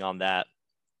working on that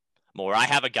more. I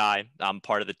have a guy, I'm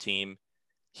part of the team.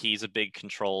 He's a big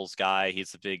controls guy.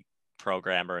 He's a big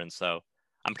programmer. And so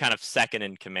I'm kind of second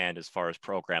in command as far as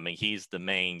programming. He's the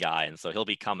main guy. And so he'll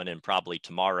be coming in probably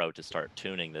tomorrow to start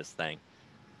tuning this thing.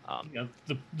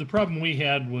 The problem we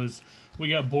had was we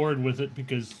got bored with it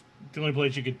because the only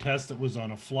place you could test it was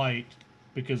on a flight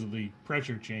because of the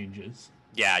pressure changes.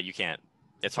 Yeah, you can't.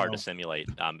 It's hard to simulate,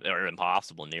 or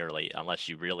impossible nearly, unless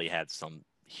you really had some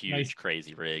huge,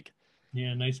 crazy rig.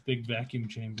 Yeah, nice big vacuum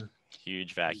chamber.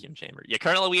 Huge vacuum chamber. Yeah,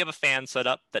 currently we have a fan set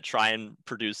up that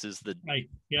produces the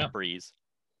breeze.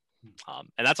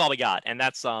 And that's all we got. And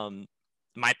that's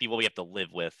might be what we have to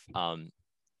live with.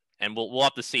 And we'll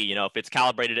have to see, if it's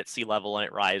calibrated at sea level and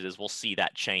it rises, we'll see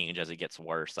that change as it gets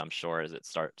worse, I'm sure, as it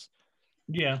starts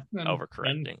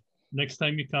overcorrecting. And next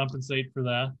time you compensate for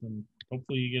that, and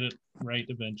hopefully you get it right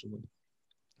eventually.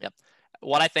 Yep.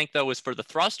 What I think, though, is for the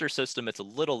thruster system, it's a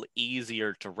little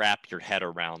easier to wrap your head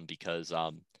around because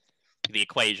the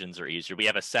equations are easier. We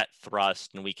have a set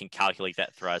thrust, and we can calculate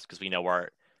that thrust because we know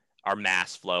our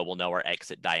mass flow, we'll know our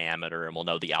exit diameter, and we'll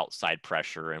know the outside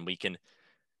pressure, and we could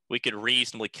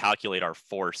reasonably calculate our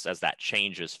force as that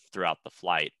changes throughout the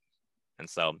flight. And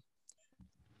so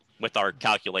with our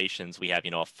calculations, we have,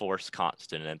 a force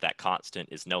constant, and if that constant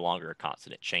is no longer a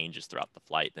constant, it changes throughout the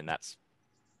flight, then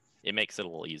it makes it a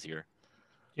little easier.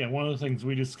 Yeah, one of the things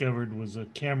we discovered was a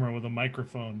camera with a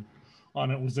microphone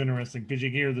on it was interesting because you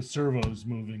hear the servos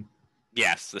moving.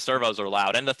 Yes, the servos are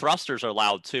loud, and the thrusters are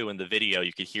loud too. In the video,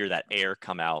 you could hear that air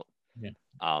come out. Yeah.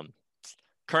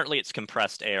 Currently, it's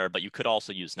compressed air, but you could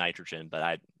also use nitrogen.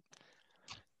 But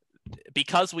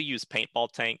because we use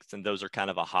paintball tanks, and those are kind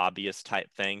of a hobbyist type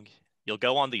thing, you'll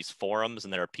go on these forums,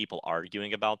 and there are people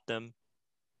arguing about them.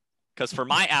 Because for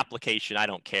my application, I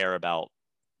don't care about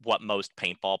what most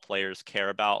paintball players care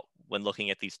about when looking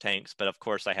at these tanks. But of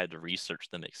course, I had to research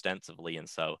them extensively, and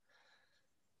so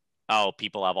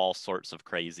people have all sorts of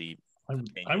crazy.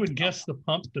 I would guess the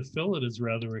pump to fill it is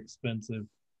rather expensive.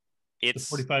 It's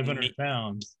 4,500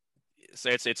 pounds. So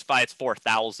it's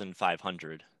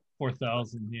 4,500.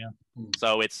 4,000, yeah.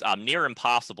 So it's near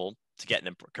impossible to get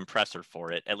a compressor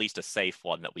for it, at least a safe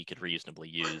one that we could reasonably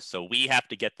use. So we have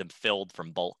to get them filled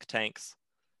from bulk tanks.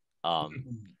 But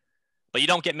you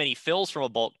don't get many fills from a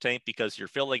bulk tank because you're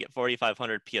filling at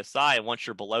 4,500 psi, and once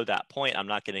you're below that point, I'm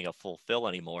not getting a full fill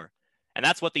anymore. And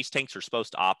that's what these tanks are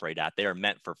supposed to operate at. They are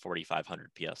meant for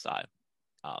 4,500 psi.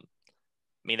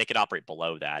 I mean, they could operate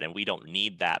below that, and we don't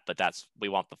need that, but we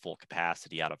want the full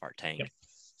capacity out of our tank. Yep.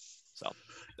 So,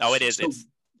 it is.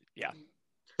 Yeah.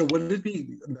 So would it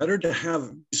be better to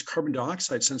have use carbon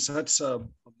dioxide, since that's a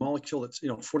molecule that's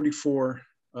 44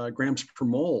 grams per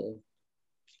mole,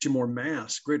 gives you more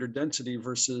mass, greater density,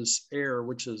 versus air,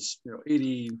 which is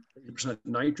 80%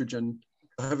 nitrogen?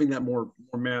 Having that more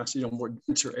mass, more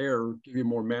denser air, give you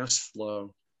more mass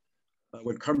flow.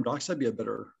 Would carbon dioxide be a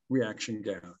better reaction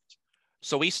gas?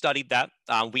 So we studied that.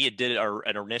 We did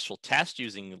an initial test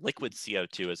using liquid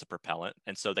CO2 as a propellant.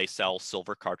 And so they sell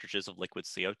silver cartridges of liquid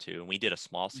CO2. And we did a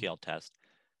small scale test.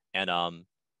 And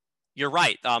you're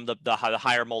right. The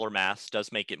higher molar mass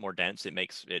does make it more dense. It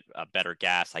makes it a better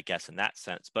gas, I guess, in that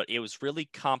sense. But it was really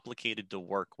complicated to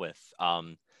work with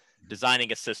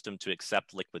designing a system to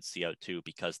accept liquid CO2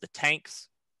 because the tanks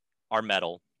are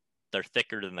metal. They're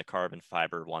thicker than the carbon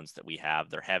fiber ones that we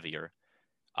have. They're heavier.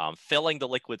 Filling the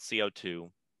liquid CO2,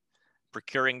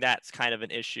 procuring that's kind of an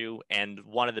issue. And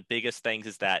one of the biggest things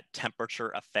is that temperature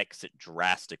affects it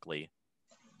drastically.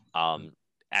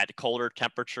 At colder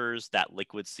temperatures, that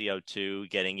liquid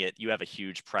CO2, you have a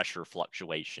huge pressure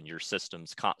fluctuation. Your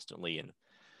system's constantly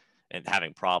and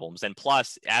having problems. And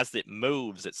plus, as it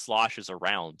moves, it sloshes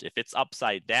around. If it's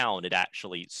upside down, it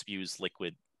actually spews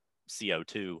liquid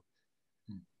CO2.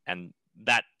 And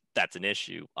that's an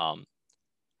issue.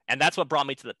 And that's what brought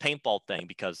me to the paintball thing,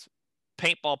 because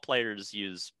paintball players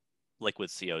use liquid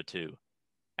CO2.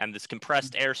 And this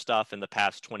compressed air stuff in the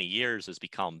past 20 years has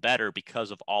become better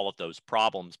because of all of those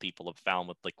problems people have found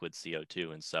with liquid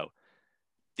CO2. And so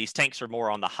these tanks are more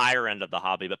on the higher end of the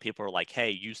hobby, but people are like,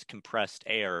 hey, use compressed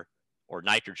air or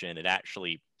nitrogen. It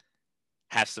actually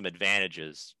has some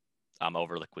advantages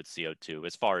over liquid CO2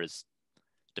 as far as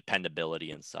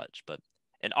dependability and such. But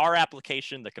in our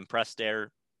application, the compressed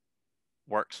air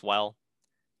works well.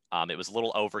 It was a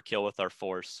little overkill with our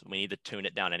force. We need to tune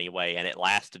it down anyway, and it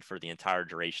lasted for the entire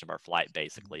duration of our flight,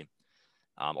 basically.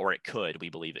 Or it could. We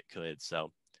believe it could.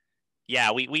 So,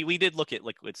 yeah, we did look at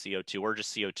liquid CO2 or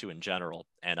just CO2 in general,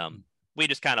 and we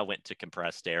just kind of went to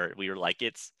compressed air. We were like,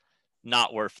 it's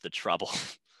not worth the trouble.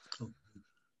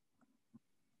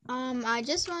 I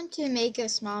just want to make a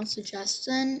small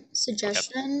suggestion.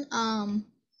 Okay.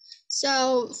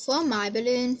 So for my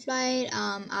balloon flight,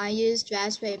 I used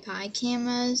Raspberry Pi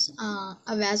cameras, a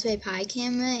Raspberry Pi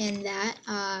camera, and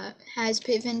that has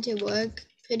proven to work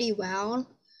pretty well.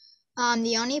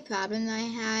 The only problem I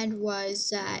had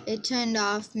was that it turned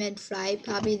off mid-flight.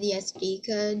 Probably the SD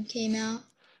card came out.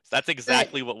 That's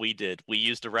exactly what we did. We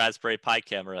used a Raspberry Pi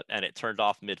camera, and it turned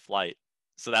off mid-flight.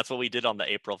 So that's what we did on the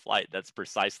April flight. That's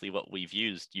precisely what we've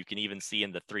used. You can even see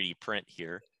in the 3D print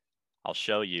here. I'll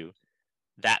show you.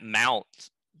 That mount,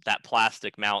 that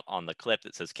plastic mount on the clip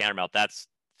that says camera mount, that's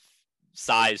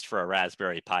sized for a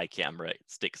Raspberry Pi camera. It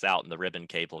sticks out and the ribbon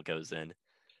cable goes in.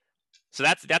 So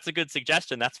that's a good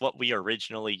suggestion. That's what we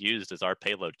originally used as our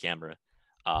payload camera.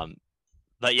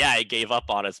 But yeah, it gave up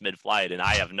on us mid-flight, and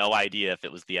I have no idea if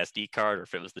it was the SD card or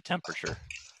if it was the temperature.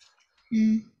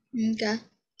 Okay.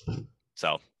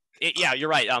 So, yeah, you're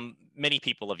right. Many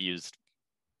people have used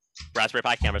Raspberry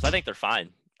Pi cameras. I think they're fine.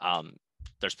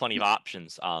 There's plenty of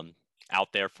options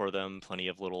out there for them, plenty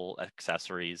of little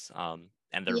accessories,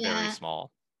 and they're very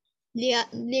small.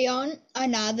 Another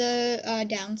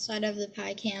downside of the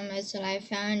Pi cameras that I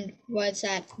found was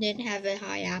that they didn't have a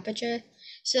high aperture.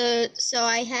 So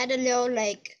I had a little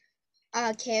like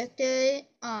character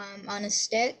on a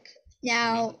stick.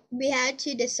 Now we had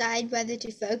to decide whether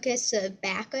to focus the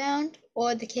background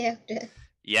or the character.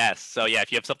 Yes. So yeah,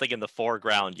 if you have something in the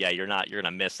foreground, yeah, you're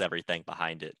gonna miss everything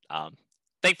behind it.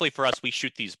 Thankfully for us, we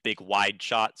shoot these big wide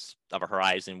shots of a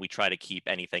horizon. We try to keep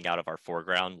anything out of our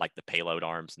foreground, like the payload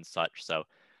arms and such. So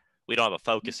we don't have a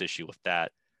focus issue with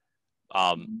that.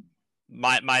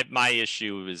 My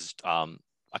issue is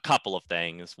a couple of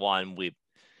things. One,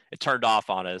 it turned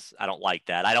off on us. I don't like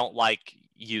that. I don't like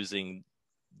using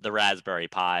the Raspberry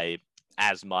Pi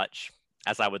as much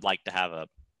as I would like to have a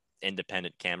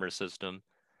independent camera system.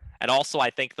 And also,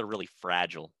 I think they're really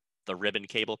fragile. The ribbon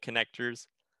cable connectors.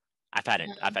 I've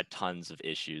had tons of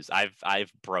issues.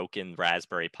 I've broken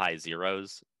Raspberry Pi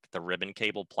Zeros. The ribbon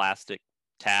cable plastic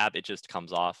tab, it just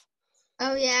comes off.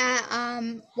 Oh yeah.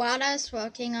 While I was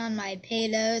working on my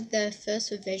payload, the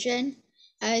first revision,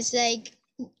 I was like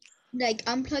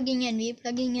unplugging and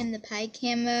replugging in the Pi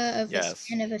camera over a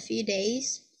span of a few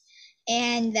days,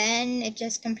 and then it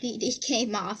just completely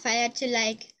came off. I had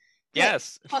to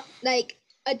put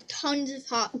a tons of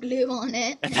hot glue on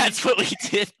it. And that's what we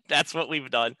did. That's what we've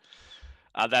done.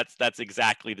 That's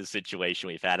exactly the situation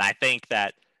we've had. I think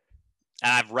that,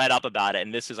 and I've read up about it,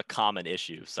 and this is a common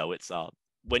issue. So it's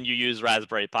when you use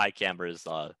Raspberry Pi cameras,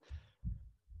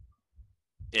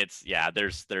 it's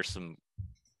there's some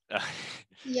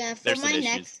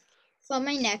for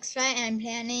my next flight, I'm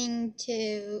planning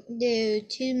to do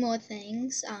 2 more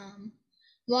things.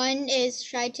 One is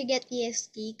try to get the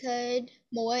SD card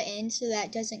more in so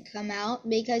that doesn't come out,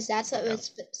 because that's what we're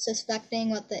suspecting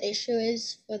what the issue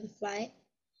is for the flight.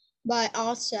 But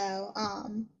also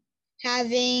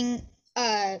having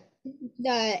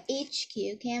the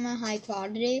HQ camera high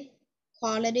quality,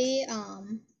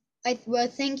 we're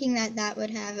thinking that would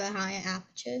have a higher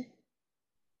aperture.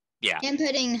 Yeah. And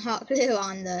putting hot glue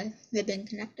on the ribbon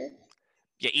connector.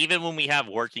 Yeah, even when we have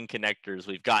working connectors,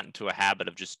 we've gotten to a habit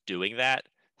of just doing that.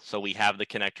 So we have the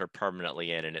connector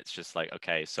permanently in, and it's just like,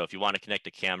 okay, so if you want to connect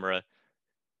a camera,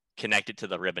 connect it to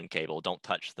the ribbon cable. Don't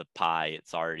touch the Pi;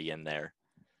 it's already in there.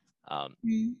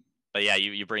 But yeah,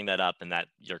 you bring that up, and that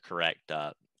you're correct.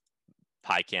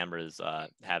 Pi cameras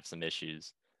have some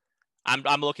issues.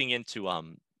 I'm looking into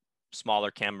smaller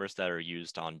cameras that are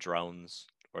used on drones,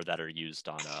 or that are used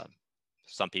on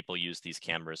some people use these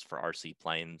cameras for RC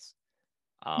planes.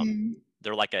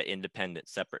 They're like an independent,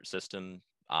 separate system.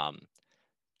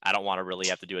 I don't want to really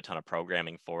have to do a ton of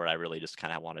programming for it. I really just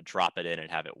kind of want to drop it in and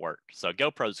have it work. So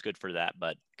GoPro's good for that,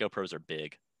 but GoPros are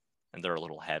big, and they're a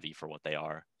little heavy for what they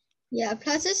are. Yeah,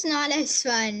 plus it's not as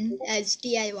fun as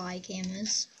DIY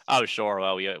cameras. Oh, sure.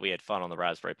 Well, we had fun on the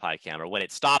Raspberry Pi camera. When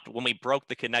it stopped, when we broke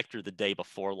the connector the day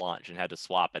before launch and had to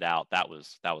swap it out, that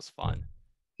was fun.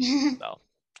 So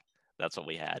that's what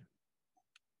we had.